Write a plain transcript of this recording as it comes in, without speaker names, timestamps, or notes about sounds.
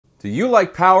Do you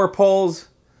like power poles?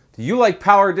 Do you like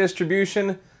power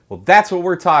distribution? Well, that's what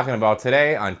we're talking about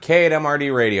today on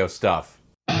K8MRD Radio Stuff.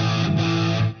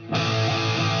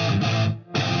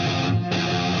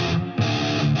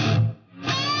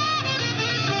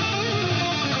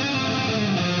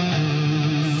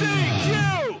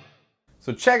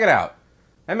 So check it out.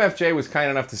 MFJ was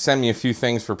kind enough to send me a few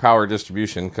things for power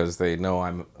distribution because they know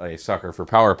I'm a sucker for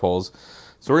power poles.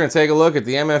 So we're going to take a look at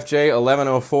the MFJ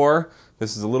 1104.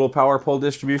 This is a little power pole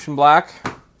distribution block.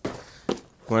 Want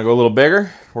to go a little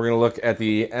bigger? We're going to look at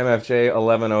the MFJ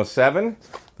 1107.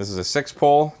 This is a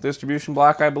 6-pole distribution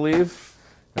block, I believe.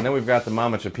 And then we've got the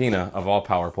Mama Chapina of all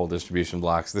power pole distribution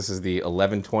blocks. This is the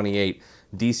 1128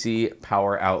 DC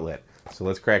power outlet. So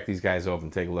let's crack these guys open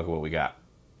and take a look at what we got.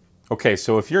 Okay,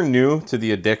 so if you're new to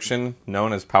the addiction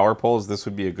known as power poles, this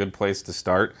would be a good place to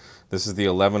start. This is the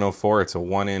 1104. It's a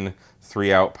 1-in,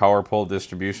 3-out power pole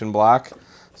distribution block.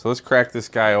 So let's crack this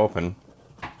guy open.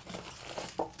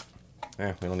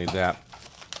 Yeah, we don't need that.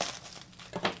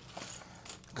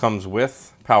 Comes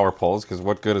with power poles, because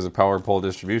what good is a power pole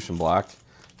distribution block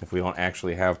if we don't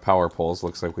actually have power poles?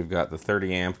 Looks like we've got the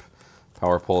 30 amp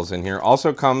power poles in here.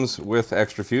 Also comes with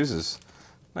extra fuses.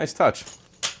 Nice touch.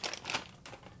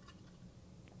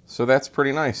 So that's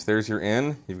pretty nice. There's your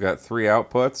in. You've got 3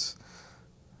 outputs.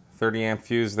 30 amp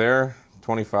fuse there,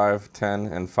 25, 10,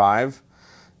 and 5.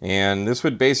 And this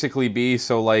would basically be,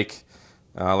 so like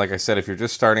I said, if you're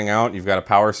just starting out, you've got a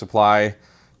power supply,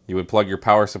 you would plug your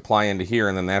power supply into here,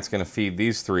 and then that's going to feed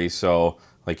these 3. So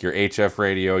like your HF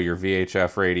radio, your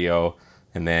VHF radio,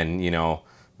 and then, you know,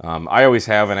 I always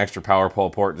have an extra power pole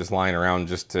port just lying around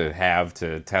just to have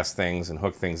to test things and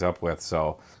hook things up with.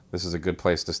 So this is a good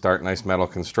place to start. Nice metal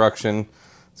construction.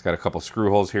 It's got a couple screw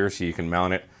holes here so you can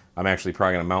mount it. I'm actually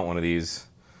probably going to mount one of these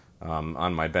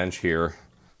on my bench here.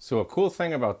 So a cool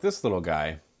thing about this little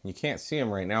guy, you can't see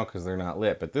them right now because they're not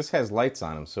lit, but this has lights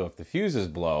on them. So if the fuses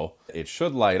blow, it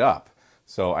should light up.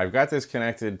 So I've got this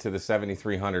connected to the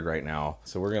 7300 right now.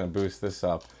 So we're going to boost this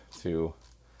up to,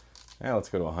 let's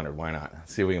go to 100. Why not?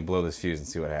 Let's see if we can blow this fuse and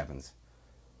see what happens.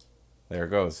 There it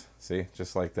goes. See,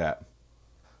 just like that.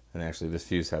 And actually this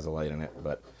fuse has a light in it,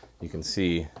 but you can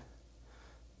see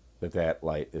that that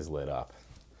light is lit up.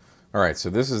 All right,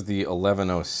 so this is the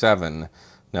 1107.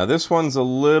 Now this one's a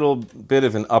little bit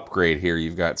of an upgrade here.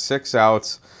 You've got 6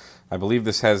 outs. I believe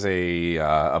this has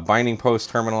a binding post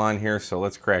terminal on here, so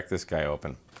let's crack this guy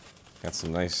open. Got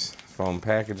some nice foam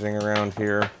packaging around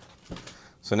here.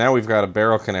 So now we've got a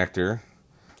barrel connector,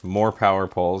 more power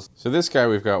poles. So this guy,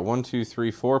 we've got 1, 2, 3,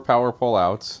 4 power pole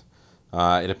outs.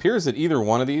 It appears that either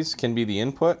one of these can be the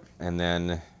input, and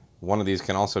then one of these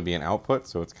can also be an output,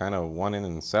 so it's kind of 1 in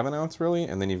and 7 outs really,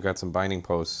 and then you've got some binding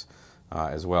posts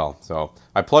as well. So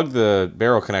I plugged the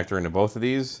barrel connector into both of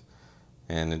these,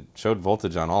 and it showed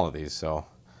voltage on all of these, so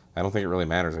I don't think it really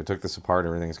matters. I took this apart,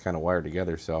 everything's kind of wired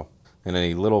together, so. And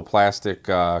a little plastic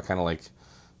kind of like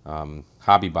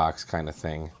hobby box kind of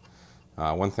thing.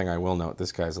 One thing I will note,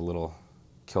 this guy's a little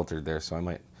kiltered there, so I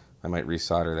might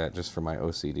resolder that just for my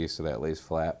OCD so that lays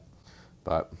flat.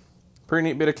 But pretty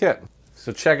neat bit of kit.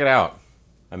 So check it out.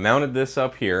 I mounted this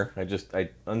up here. I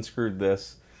unscrewed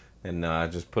this and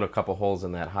just put a couple holes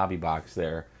in that hobby box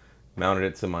there. Mounted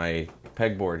it to my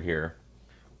pegboard here.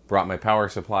 Brought my power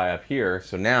supply up here.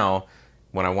 So now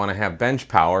when I want to have bench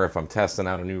power, if I'm testing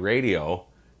out a new radio,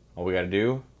 all we got to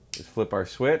do is flip our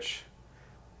switch.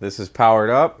 This is powered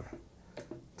up.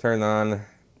 Turn on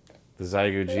the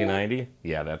Zygo G90.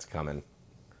 Yeah, that's coming.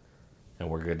 And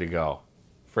we're good to go.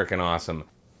 Freaking awesome.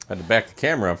 I had to back the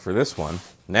camera up for this one.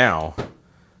 Now,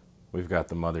 we've got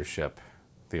the Mothership,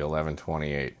 the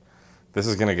 1128. This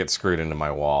is going to get screwed into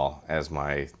my wall as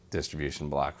my distribution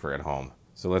block for at home.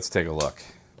 So let's take a look.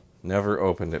 Never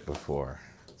opened it before.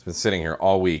 It's been sitting here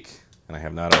all week, and I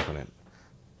have not opened it,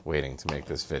 waiting to make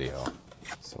this video.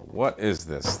 So what is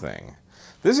this thing?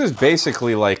 This is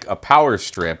basically like a power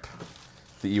strip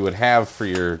that you would have for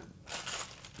your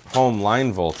home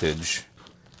line voltage,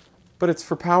 but it's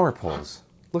for power poles.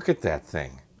 Look at that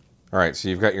thing. All right, so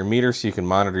you've got your meter so you can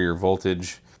monitor your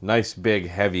voltage. Nice big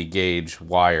heavy gauge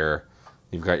wire.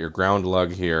 You've got your ground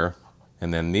lug here,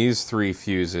 and then these 3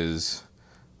 fuses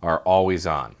are always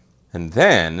on. And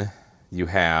then you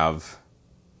have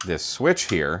this switch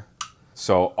here.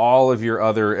 So all of your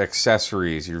other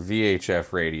accessories, your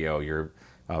VHF radio, your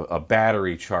a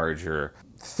battery charger,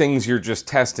 things you're just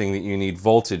testing that you need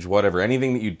voltage, whatever,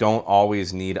 anything that you don't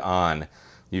always need on.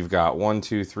 You've got 1,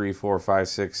 2, 3, 4, 5,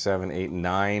 6, 7, 8,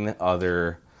 9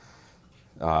 other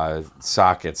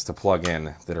sockets to plug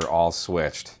in that are all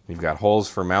switched. You've got holes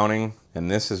for mounting, and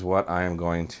this is what I am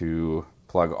going to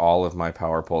plug all of my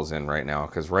power poles in right now,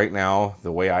 because right now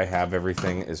the way I have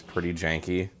everything is pretty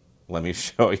janky. Let me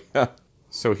show you.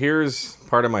 So here's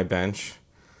part of my bench.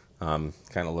 Kind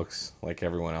of looks like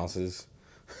everyone else's.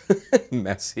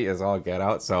 Messy as all get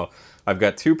out. So I've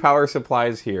got two power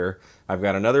supplies here. I've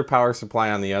got another power supply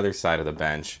on the other side of the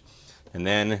bench. And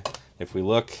then if we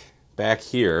look back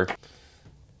here,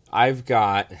 I've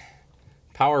got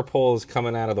power poles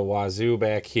coming out of the wazoo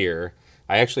back here.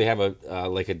 I actually have a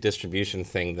like a distribution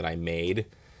thing that I made.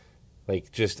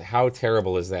 Like, just how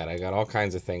terrible is that? I got all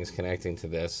kinds of things connecting to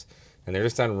this, and they're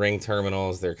just on ring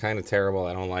terminals. They're kind of terrible.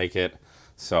 I don't like it.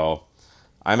 So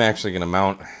I'm actually going to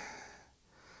mount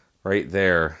right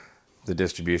there the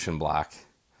distribution block,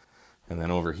 and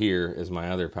then over here is my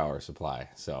other power supply.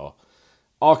 So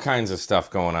all kinds of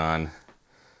stuff going on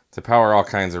to power all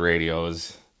kinds of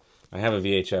radios. I have a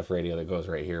VHF radio that goes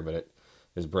right here, but it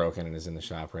is broken and is in the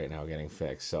shop right now getting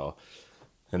fixed. So,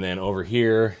 and then over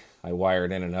here I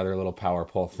wired in another little power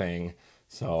pole thing.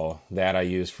 So that I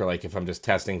use for, like, if I'm just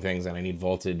testing things and I need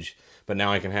voltage, but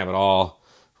now I can have it all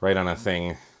right on a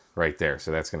thing right there.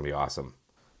 So that's going to be awesome.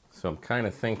 So I'm kind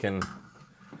of thinking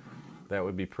that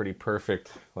would be pretty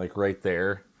perfect, like right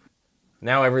there.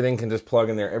 Now everything can just plug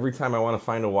in there. Every time I want to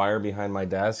find a wire behind my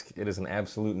desk, it is an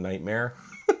absolute nightmare.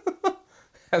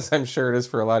 As I'm sure it is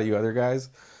for a lot of you other guys.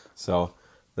 So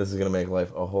this is going to make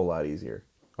life a whole lot easier.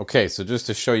 Okay, so just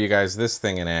to show you guys this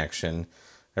thing in action,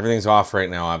 everything's off right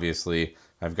now, obviously.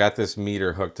 I've got this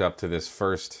meter hooked up to this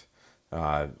first,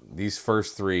 these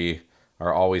first three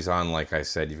are always on, like I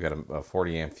said. You've got a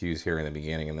 40 amp fuse here in the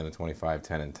beginning, and then a 25,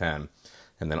 10, and 10.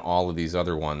 And then all of these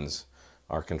other ones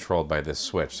are controlled by this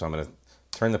switch. So I'm going to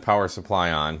turn the power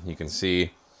supply on. You can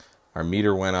see our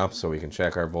meter went up, so we can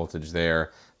check our voltage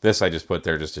there. This I just put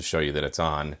there just to show you that it's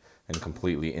on and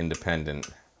completely independent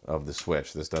of the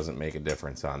switch. This doesn't make a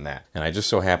difference on that. And I just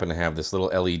so happen to have this little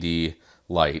LED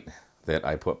light that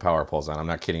I put power poles on. I'm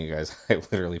not kidding you guys. I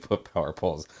literally put power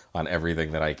poles on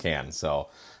everything that I can. So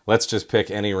let's just pick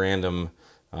any random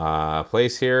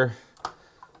place here.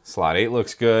 Slot 8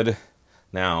 looks good.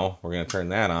 Now we're going to turn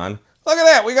that on. Look at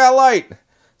that, we got light.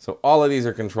 So all of these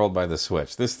are controlled by the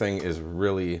switch. This thing is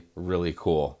really, really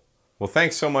cool. Well,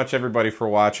 thanks so much, everybody, for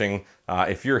watching.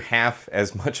 If you're half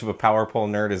as much of a power pole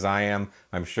nerd as I am,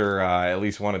 I'm sure at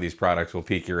least one of these products will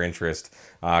pique your interest.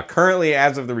 Currently,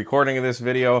 as of the recording of this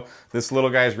video, this little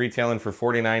guy's retailing for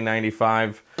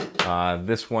 $49.95.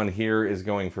 This one here is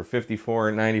going for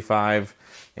 $54.95,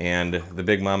 and the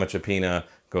Big Mama Chapina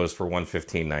goes for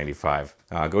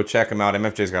 $115.95. Go check them out.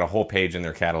 MFJ's got a whole page in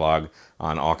their catalog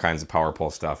on all kinds of power pole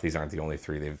stuff. These aren't the only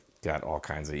three. They've got all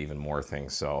kinds of even more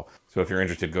things. So if you're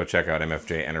interested, go check out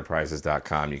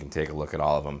mfjenterprises.com. You can take a look at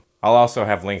all of them. I'll also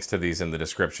have links to these in the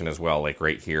description as well, like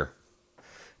right here.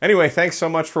 Anyway, thanks so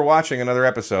much for watching another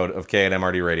episode of K at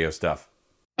MRD Radio Stuff.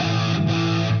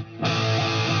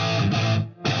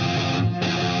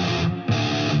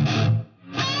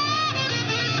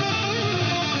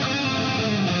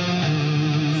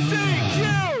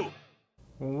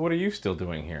 What are you still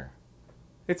doing here?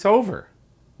 It's over.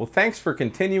 Well, thanks for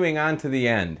continuing on to the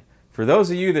end. For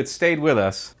those of you that stayed with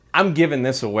us, I'm giving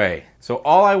this away. So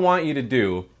all I want you to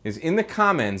do is in the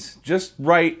comments, just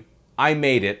write, "I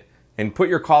made it," and put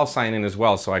your call sign in as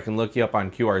well so I can look you up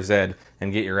on QRZ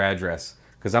and get your address,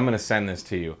 because I'm going to send this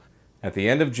to you. At the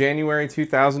end of January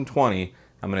 2020,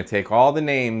 I'm going to take all the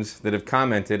names that have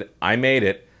commented, "I made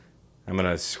it." I'm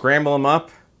going to scramble them up,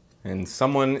 and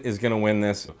someone is going to win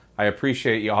this. I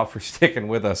appreciate you all for sticking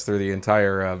with us through the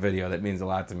entire video. That means a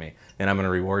lot to me, and I'm going to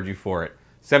reward you for it.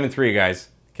 7-3, guys.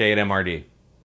 K at MRD.